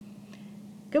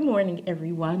Good morning,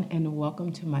 everyone, and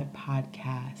welcome to my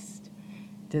podcast,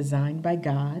 Designed by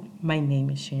God. My name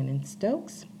is Shannon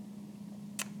Stokes,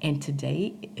 and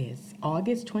today is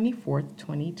August 24th,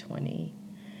 2020.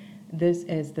 This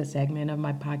is the segment of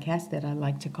my podcast that I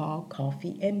like to call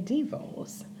Coffee and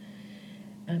Devos.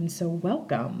 So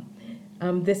welcome.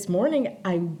 This morning,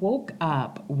 I woke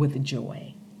up with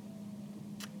joy.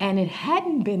 And it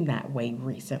hadn't been that way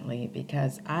recently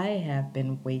because I have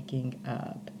been waking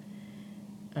up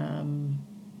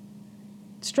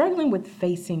struggling with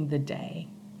facing the day.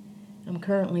 I'm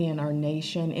currently in our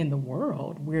nation, in the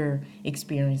world, we're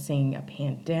experiencing a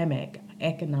pandemic,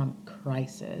 economic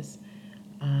crisis,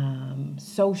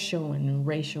 social and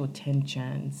racial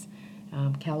tensions.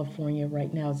 California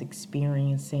right now is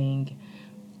experiencing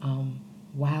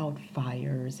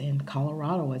wildfires, and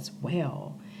Colorado as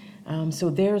well.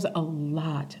 So there's a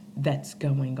lot that's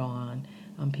going on.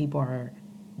 People are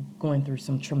going through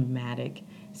some traumatic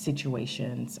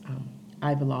situations.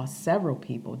 I've lost several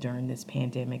people during this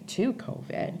pandemic to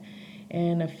COVID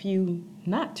and a few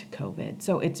not to COVID.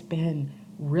 So it's been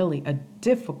really a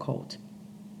difficult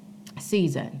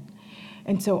season.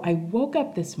 And so I woke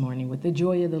up this morning with the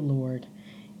joy of the Lord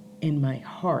in my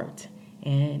heart,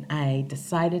 and I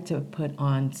decided to put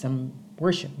on some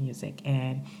worship music,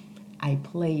 and I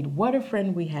played What a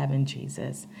Friend We Have in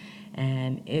Jesus,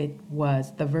 and it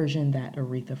was the version that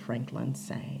Aretha Franklin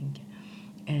sang.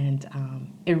 And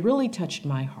it really touched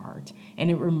my heart, and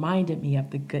it reminded me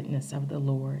of the goodness of the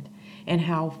Lord and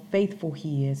how faithful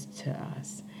He is to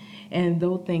us. And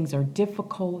though things are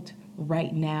difficult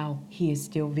right now, He is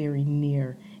still very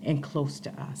near and close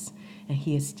to us, and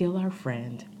He is still our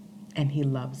friend, and He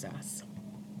loves us.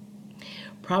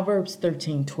 Proverbs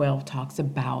 13:12 talks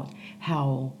about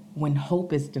how when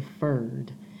hope is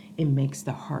deferred, it makes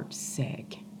the heart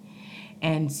sick.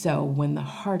 And so when the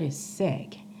heart is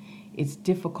sick, it's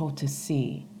difficult to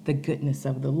see the goodness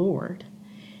of the Lord.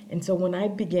 And so when I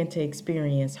begin to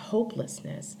experience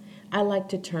hopelessness, I like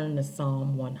to turn to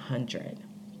Psalm 100.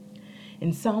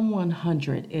 And Psalm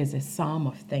 100 is a psalm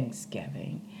of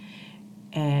thanksgiving.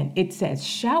 And it says,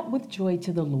 "Shout with joy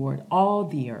to the Lord, all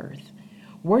the earth.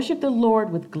 Worship the Lord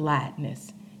with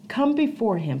gladness. Come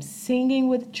before Him singing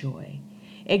with joy.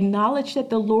 Acknowledge that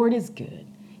the Lord is good.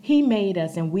 He made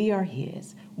us and we are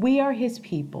His. We are His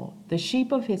people, the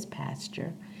sheep of His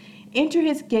pasture. Enter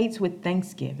His gates with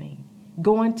thanksgiving.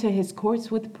 Go into His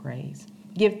courts with praise.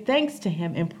 Give thanks to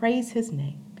Him and praise His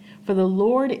name. For the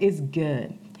Lord is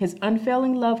good. His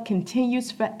unfailing love continues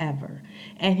forever,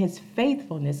 and His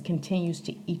faithfulness continues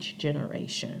to each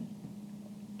generation."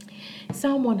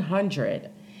 Psalm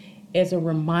 100 is a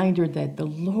reminder that the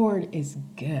Lord is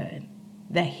good,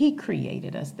 that He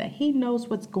created us, that He knows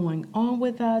what's going on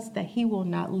with us, that He will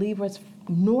not leave us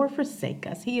nor forsake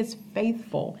us. He is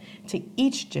faithful to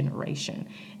each generation.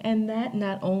 And that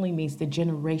not only means the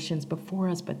generations before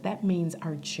us, but that means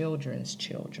our children's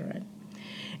children.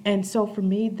 And so for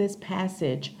me, this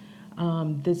passage,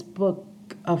 this book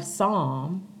of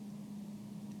Psalm,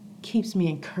 keeps me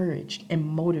encouraged and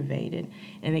motivated,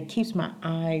 and it keeps my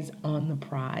eyes on the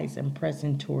prize and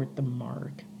pressing toward the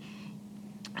mark.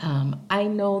 I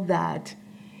know that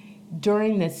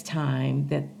during this time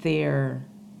that there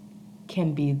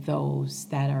can be those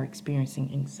that are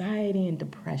experiencing anxiety and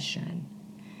depression,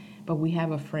 but we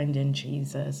have a friend in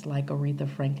Jesus, like Aretha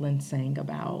Franklin sang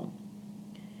about.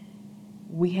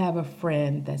 We have a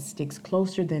friend that sticks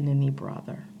closer than any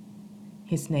brother.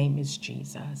 His name is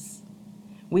Jesus.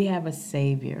 We have a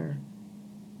Savior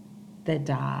that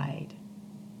died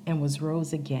and was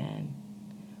rose again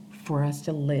for us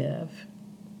to live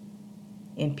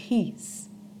in peace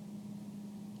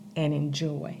and in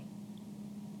joy.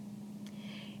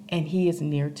 And He is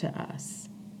near to us,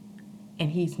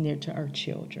 and He's near to our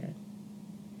children.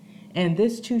 And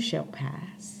this too shall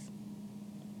pass.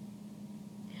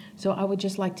 So I would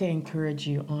just like to encourage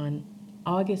you on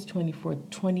August 24th,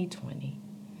 2020,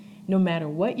 no matter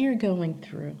what you're going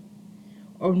through,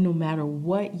 or no matter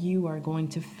what you are going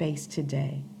to face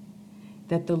today,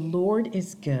 that the Lord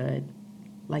is good.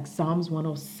 Like Psalms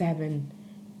 107,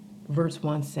 verse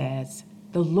 1 says,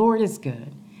 "The Lord is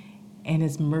good, and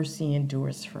His mercy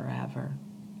endures forever."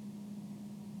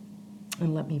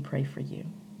 And let me pray for you.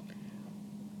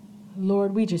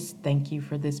 Lord, we just thank You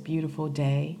for this beautiful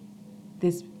day,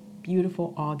 this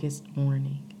beautiful August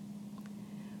morning.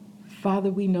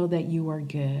 Father, we know that You are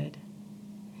good.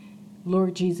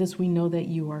 Lord Jesus, we know that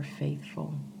You are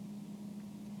faithful.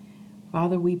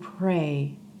 Father, we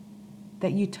pray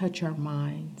that You touch our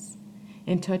minds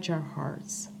and touch our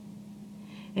hearts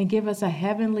and give us a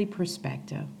heavenly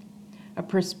perspective, a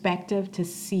perspective to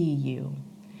see You,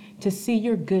 to see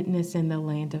your goodness in the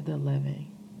land of the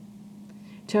living,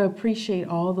 to appreciate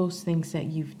all those things that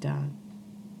you've done,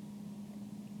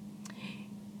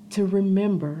 to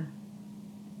remember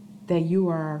that you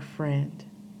are our friend,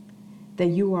 that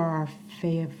you are our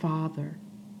Father,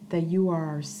 that you are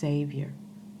our Savior,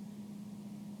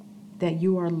 that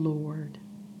you are Lord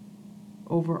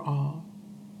over all,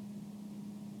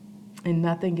 and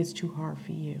nothing is too hard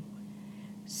for you.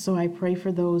 So I pray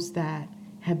for those that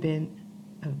have been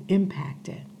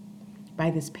impacted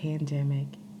by this pandemic,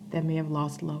 that may have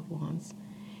lost loved ones.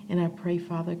 And I pray,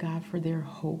 Father God, for their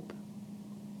hope.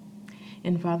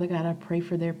 And Father God, I pray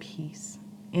for their peace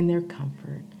and their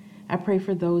comfort. I pray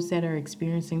for those that are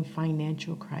experiencing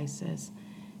financial crisis.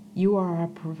 You are our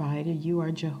provider. You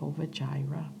are Jehovah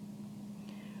Jireh.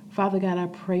 Father God, I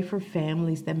pray for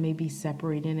families that may be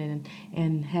separated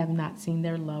and have not seen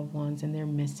their loved ones and they're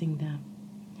missing them.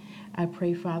 I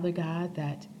pray, Father God,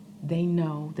 that they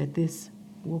know that this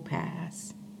will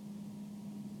pass.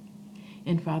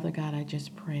 And Father God, I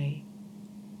just pray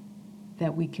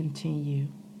that we continue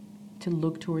to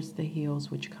look towards the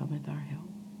hills which cometh our help.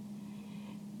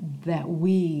 That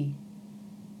we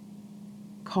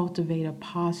cultivate a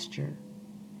posture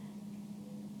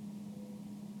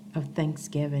of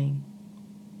thanksgiving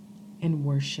and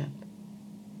worship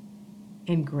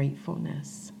and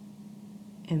gratefulness,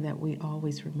 and that we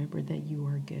always remember that you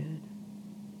are good,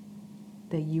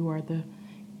 that you are the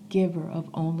giver of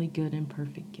only good and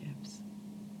perfect gifts.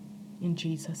 In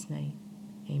Jesus' name,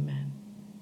 amen.